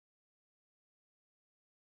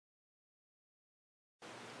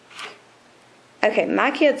Okay, my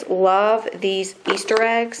kids love these Easter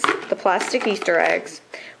eggs, the plastic Easter eggs.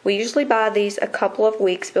 We usually buy these a couple of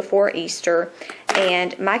weeks before Easter,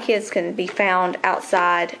 and my kids can be found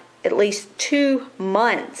outside at least 2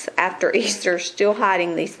 months after Easter still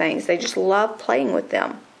hiding these things. They just love playing with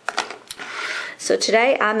them. So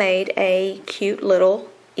today I made a cute little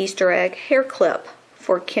Easter egg hair clip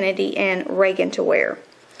for Kennedy and Reagan to wear.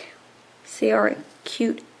 See our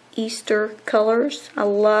cute Easter colors? I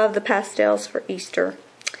love the pastels for Easter.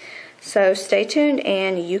 So stay tuned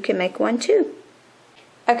and you can make one too.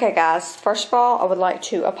 Okay guys, first of all I would like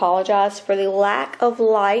to apologize for the lack of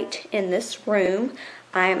light in this room.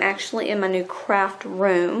 I am actually in my new craft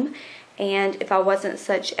room, and if I wasn't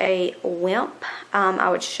such a wimp, I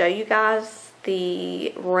would show you guys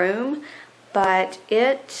the room, but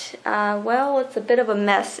well, it's a bit of a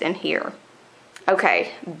mess in here.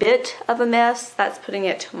 Okay, bit of a mess, that's putting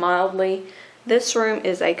it mildly. This room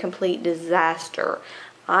is a complete disaster.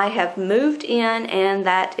 I have moved in and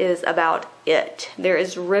that is about it. There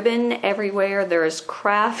is ribbon everywhere, there is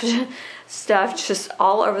craft stuff just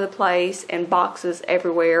all over the place and boxes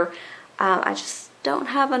everywhere. I just don't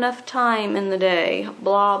have enough time in the day.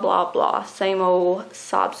 Blah, blah, blah. Same old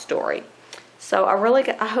sob story. So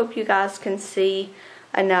I hope you guys can see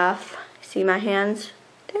enough. See my hands?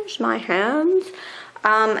 There's my hands.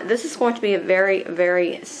 This is going to be a very,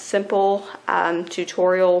 very simple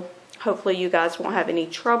tutorial. Hopefully you guys won't have any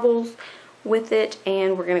troubles with it,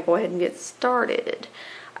 and we're going to go ahead and get started.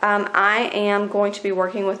 I am going to be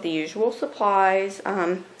working with the usual supplies. You're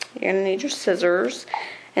going to need your scissors.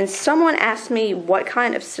 And someone asked me what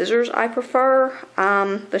kind of scissors I prefer.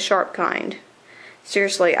 The sharp kind.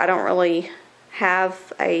 Seriously, I don't really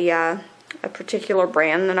have a particular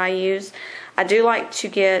brand that I use. I do like to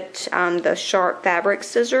get the sharp fabric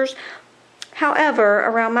scissors. However,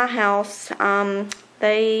 around my house,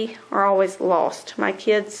 they are always lost. My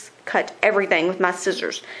kids cut everything with my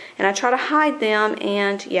scissors, and I try to hide them,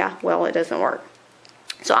 and yeah, well, it doesn't work.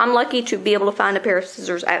 So I'm lucky to be able to find a pair of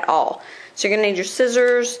scissors at all. So you're going to need your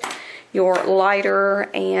scissors, your lighter,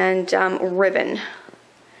 and ribbon.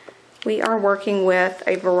 We are working with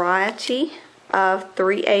a variety of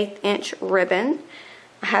 3/8 inch ribbon.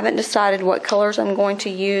 I haven't decided what colors I'm going to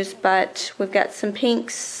use, but we've got some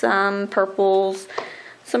pinks, some purples,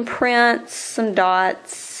 some prints, some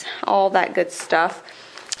dots, all that good stuff.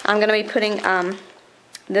 I'm going to be putting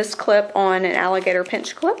this clip on an alligator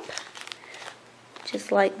pinch clip,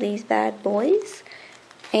 just like these bad boys.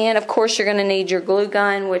 And of course you're going to need your glue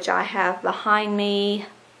gun, which I have behind me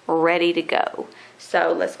ready to go.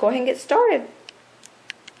 So let's go ahead and get started.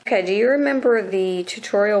 Okay, do you remember the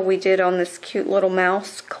tutorial we did on this cute little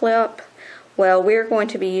mouse clip? Well, we're going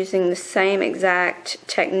to be using the same exact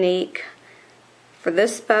technique for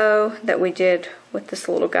this bow that we did with this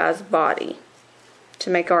little guy's body to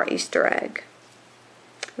make our Easter egg.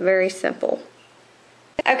 Very simple.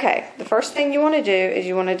 Okay, the first thing you want to do is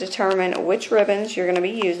you want to determine which ribbons you're going to be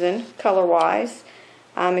using color-wise.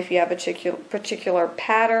 If you have a particular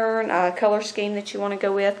pattern, color scheme that you want to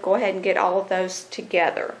go with, go ahead and get all of those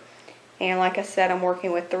together. And like I said, I'm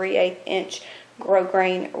working with 3/8 inch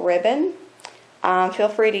grosgrain ribbon. Feel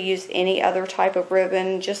free to use any other type of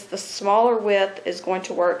ribbon. Just the smaller width is going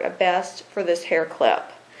to work best for this hair clip.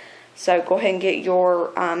 So go ahead and get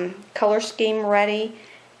your color scheme ready,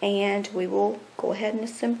 and we will go ahead and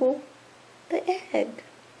assemble the egg.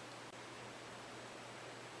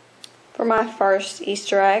 For my first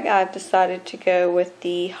Easter egg, I've decided to go with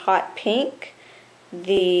the hot pink,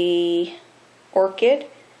 the orchid,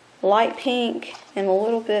 light pink, and a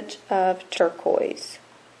little bit of turquoise.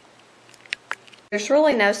 There's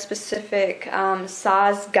really no specific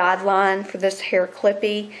size guideline for this hair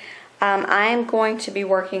clippy. I am going to be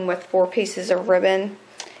working with 4 pieces of ribbon,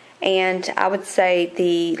 and I would say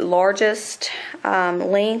the largest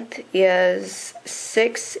length is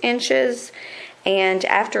 6 inches. And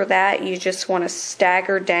after that, you just want to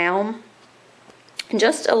stagger down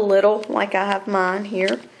just a little, like I have mine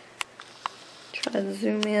here. Try to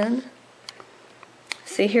zoom in.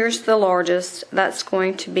 See, here's the largest. That's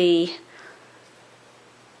going to be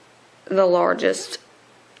the largest.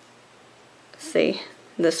 See,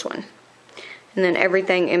 this one. And then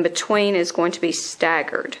everything in between is going to be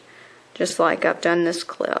staggered, just like I've done this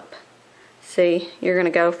clip. See, you're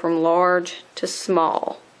going to go from large to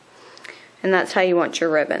small. And that's how you want your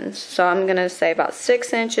ribbons. So I'm going to say about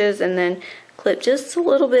 6 inches, and then clip just a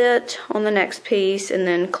little bit on the next piece, and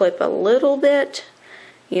then clip a little bit.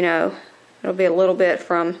 You know, it'll be a little bit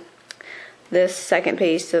from this second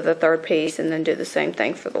piece to the third piece, and then do the same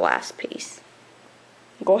thing for the last piece.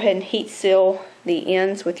 Go ahead and heat seal the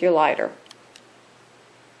ends with your lighter.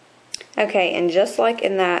 Okay, and just like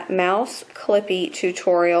in that mouse clippy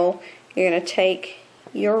tutorial, you're going to take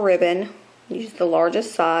your ribbon, use the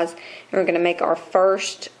largest size, and we're going to make our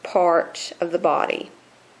first part of the body.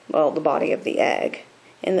 Well, the body of the egg,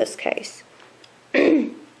 in this case.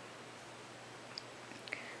 Just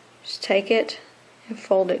take it and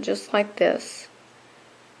fold it just like this.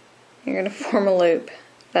 You're going to form a loop.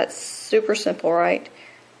 That's super simple, right?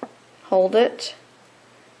 Hold it.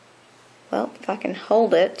 Well, if I can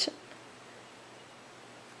hold it.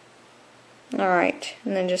 Alright,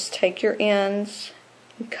 and then just take your ends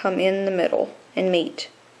and come in the middle and meet.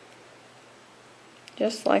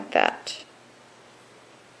 Just like that.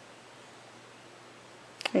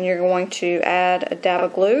 And you're going to add a dab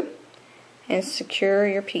of glue and secure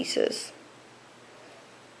your pieces.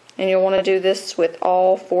 And you'll want to do this with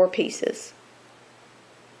all 4 pieces.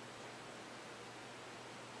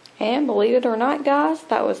 And believe it or not, guys,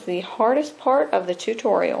 that was the hardest part of the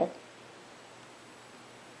tutorial.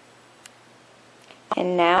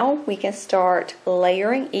 And now we can start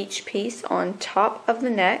layering each piece on top of the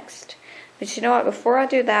next. But you know what, before I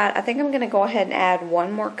do that, I think I'm going to go ahead and add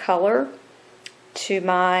one more color to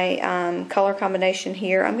my color combination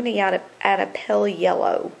here. I'm going to add a pale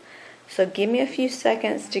yellow. So give me a few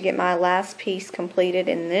seconds to get my last piece completed,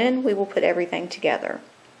 and then we will put everything together.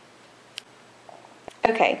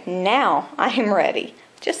 Okay, now I am ready.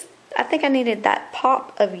 I think I needed that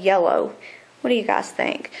pop of yellow. What do you guys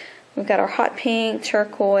think? We've got our hot pink,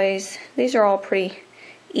 turquoise. These are all pretty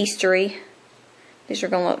Eastery. These are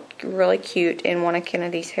going to look really cute in one of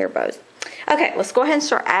Kennedy's hair bows. Okay, let's go ahead and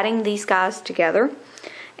start adding these guys together.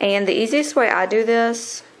 And the easiest way I do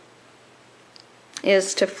this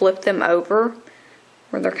is to flip them over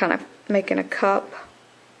where they're kind of making a cup.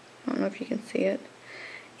 I don't know if you can see it.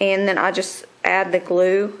 And then I just add the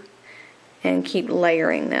glue and keep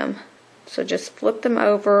layering them. So just flip them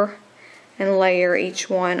over and layer each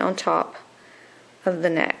one on top of the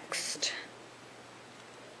next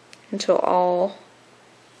until all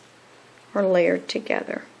are layered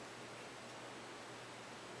together.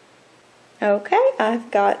 Okay, I've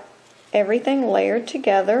got everything layered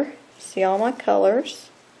together. See all my colors.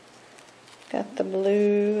 Got the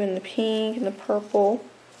blue and the pink and the purple.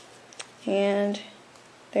 And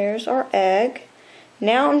there's our egg.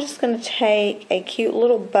 Now I'm just going to take a cute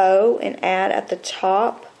little bow and add at the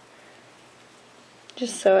top,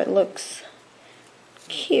 just so it looks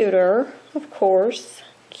cuter, of course,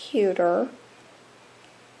 cuter.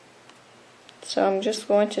 So I'm just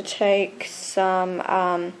going to take some,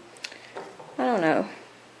 I don't know,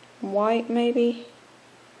 white maybe?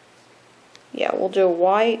 Yeah, we'll do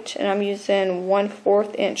white, and I'm using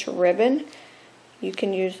 1/4 inch ribbon. You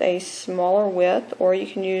can use a smaller width, or you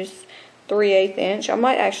can use 3/8 inch. I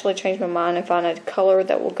might actually change my mind and find a color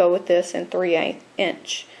that will go with this in 3/8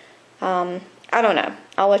 inch. I don't know.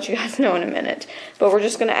 I'll let you guys know in a minute. But we're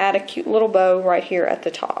just going to add a cute little bow right here at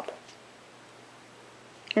the top.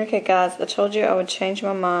 Okay guys, I told you I would change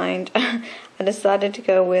my mind. I decided to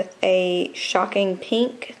go with a shocking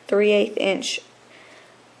pink 3/8 inch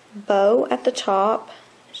bow at the top.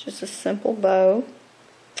 It's just a simple bow.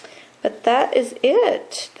 But that is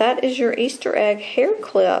it. That is your Easter egg hair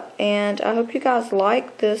clip. And I hope you guys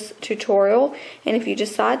like this tutorial. And if you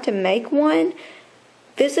decide to make one,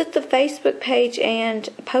 visit the Facebook page and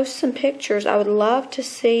post some pictures. I would love to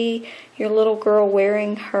see your little girl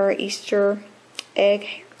wearing her Easter egg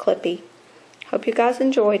hair clippy. Hope you guys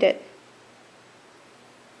enjoyed it.